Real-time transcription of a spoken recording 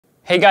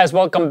Hey guys,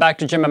 welcome back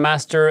to Djembe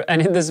Master,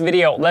 and in this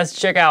video let's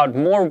check out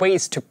more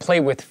ways to play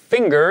with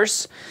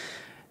fingers.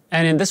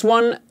 And in this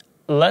one,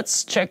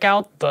 let's check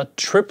out the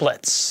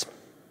triplets.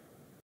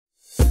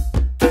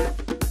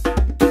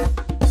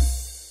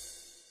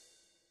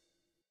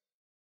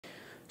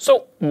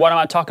 So what am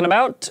I talking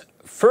about?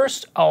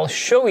 First, I'll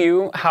show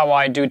you how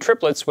I do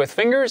triplets with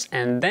fingers,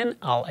 and then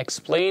I'll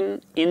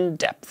explain in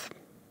depth.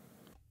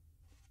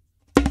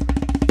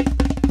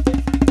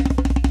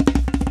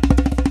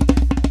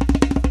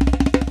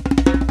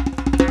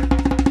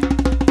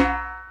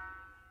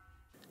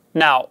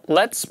 Now,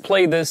 let's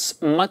play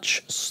this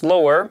much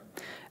slower,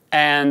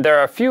 and there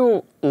are a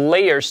few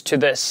layers to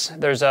this.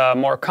 There's a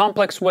more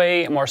complex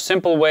way, a more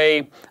simple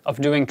way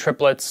of doing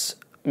triplets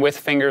with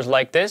fingers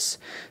like this.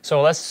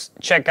 So let's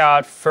check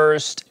out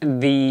first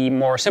the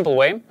more simple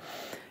way.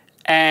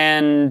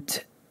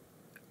 And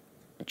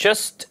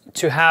just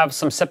to have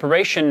some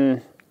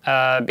separation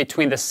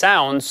between the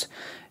sounds,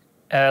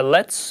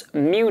 let's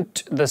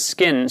mute the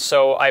skin.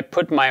 So I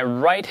put my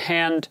right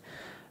hand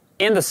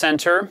in the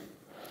center,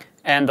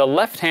 and the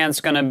left hand's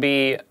gonna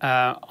be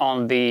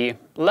on the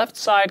left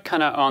side,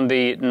 kind of on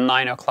the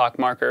 9 o'clock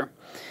marker.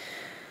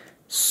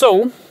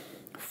 So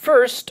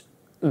first,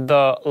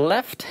 the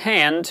left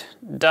hand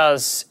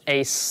does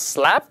a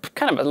slap,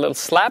 kind of a little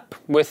slap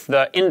with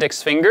the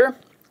index finger,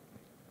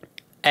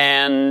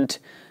 and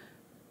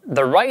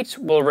the right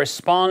will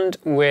respond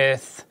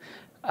with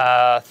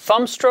a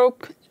thumb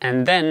stroke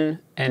and then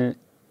an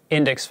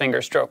index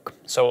finger stroke.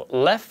 So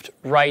left,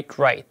 right,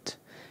 right.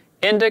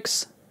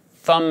 Index,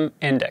 thumb,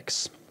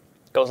 index.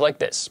 Goes like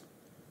this.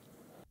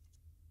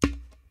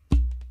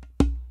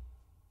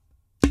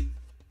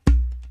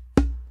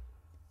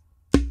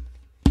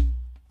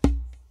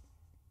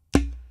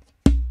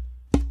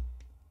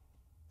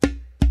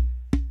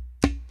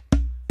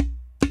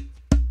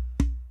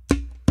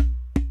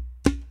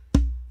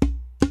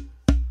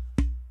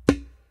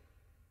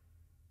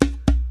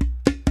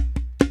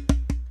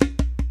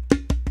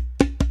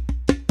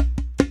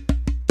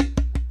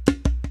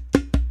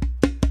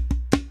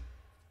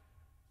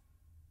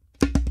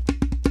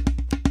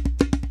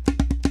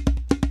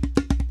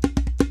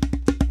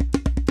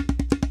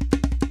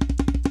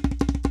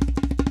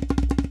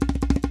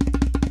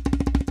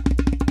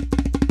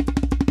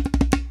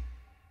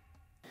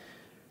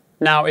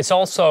 Now, it's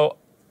also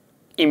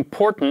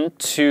important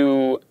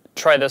to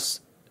try this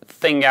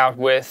thing out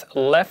with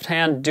left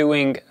hand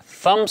doing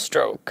thumb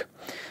stroke.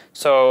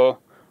 So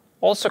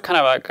also kind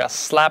of like a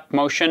slap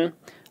motion.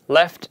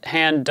 Left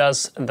hand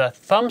does the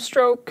thumb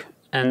stroke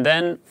and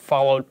then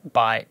followed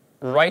by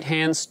right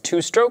hand's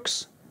 2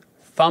 strokes,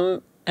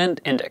 thumb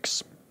and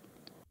index.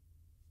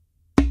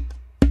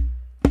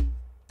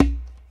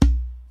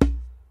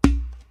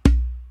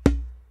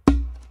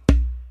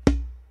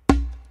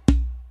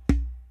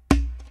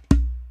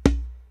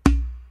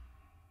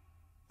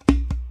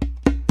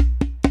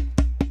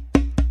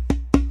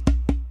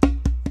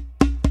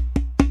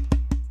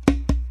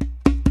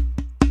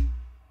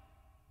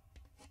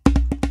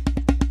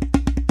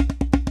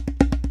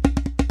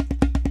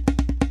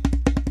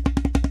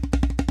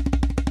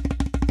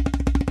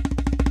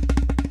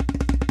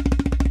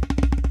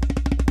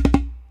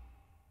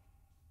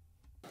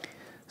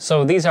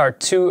 So these are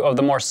 2 of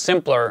the more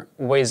simpler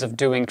ways of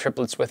doing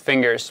triplets with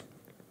fingers.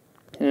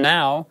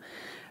 Now,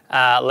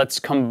 let's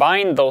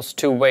combine those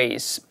 2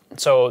 ways.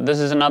 So this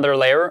is another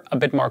layer, a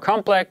bit more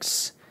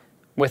complex.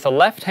 With the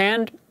left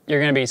hand,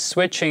 you're going to be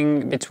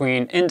switching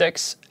between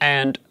index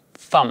and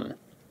thumb.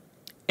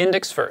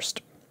 Index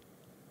first.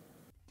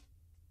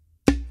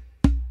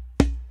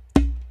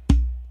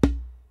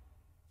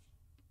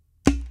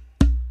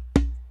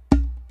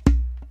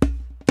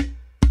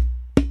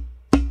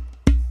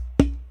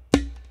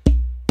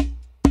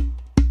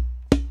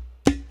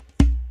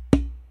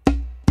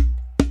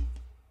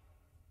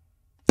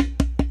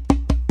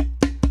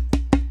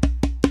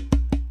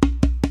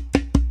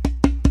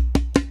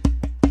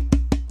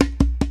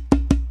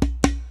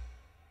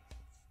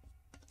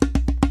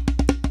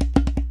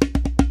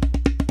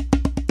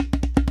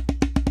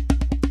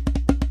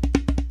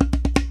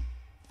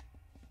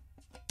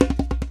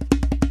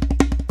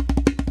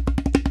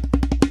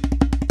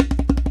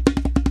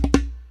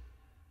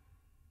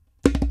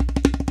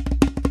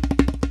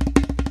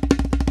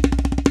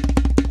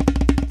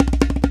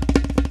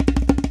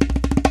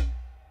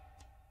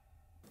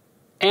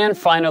 And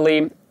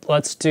finally,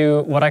 let's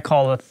do what I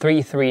call a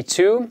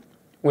 3-3-2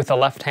 with the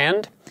left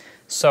hand.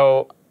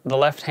 So the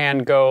left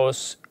hand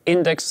goes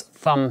index,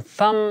 thumb,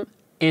 thumb,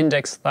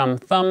 index, thumb,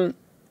 thumb,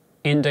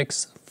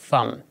 index,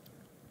 thumb.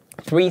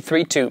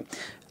 3-3-2.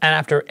 And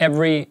after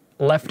every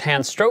left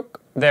hand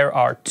stroke, there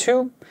are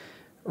 2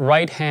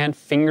 right hand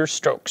finger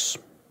strokes.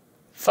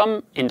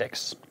 Thumb,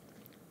 index.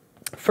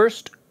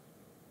 First,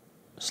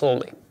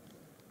 slowly.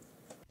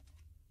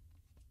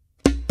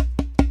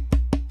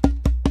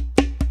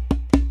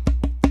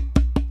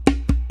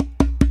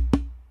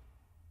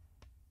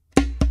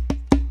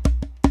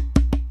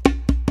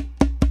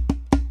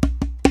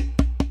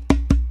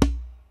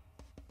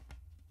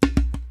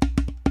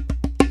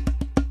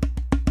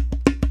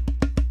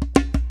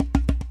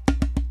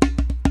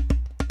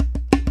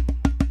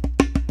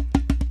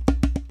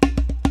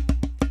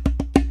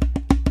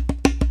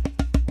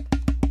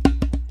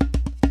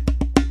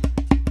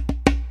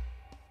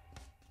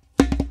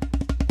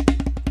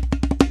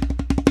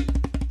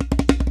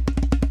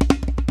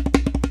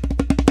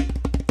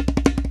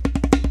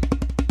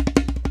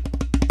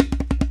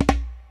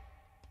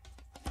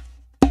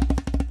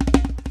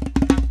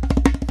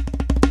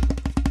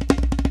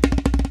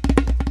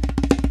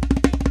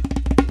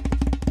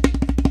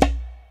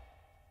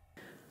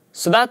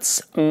 So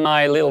that's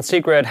my little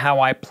secret, how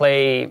I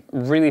play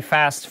really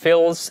fast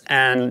fills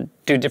and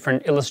do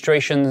different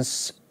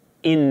illustrations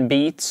in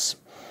beats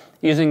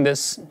using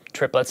this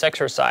triplets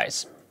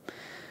exercise.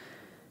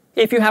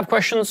 If you have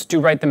questions, do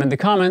write them in the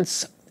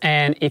comments.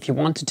 And if you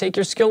want to take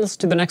your skills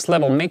to the next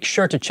level, make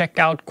sure to check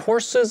out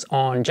courses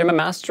on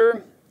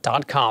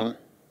djembemaster.com.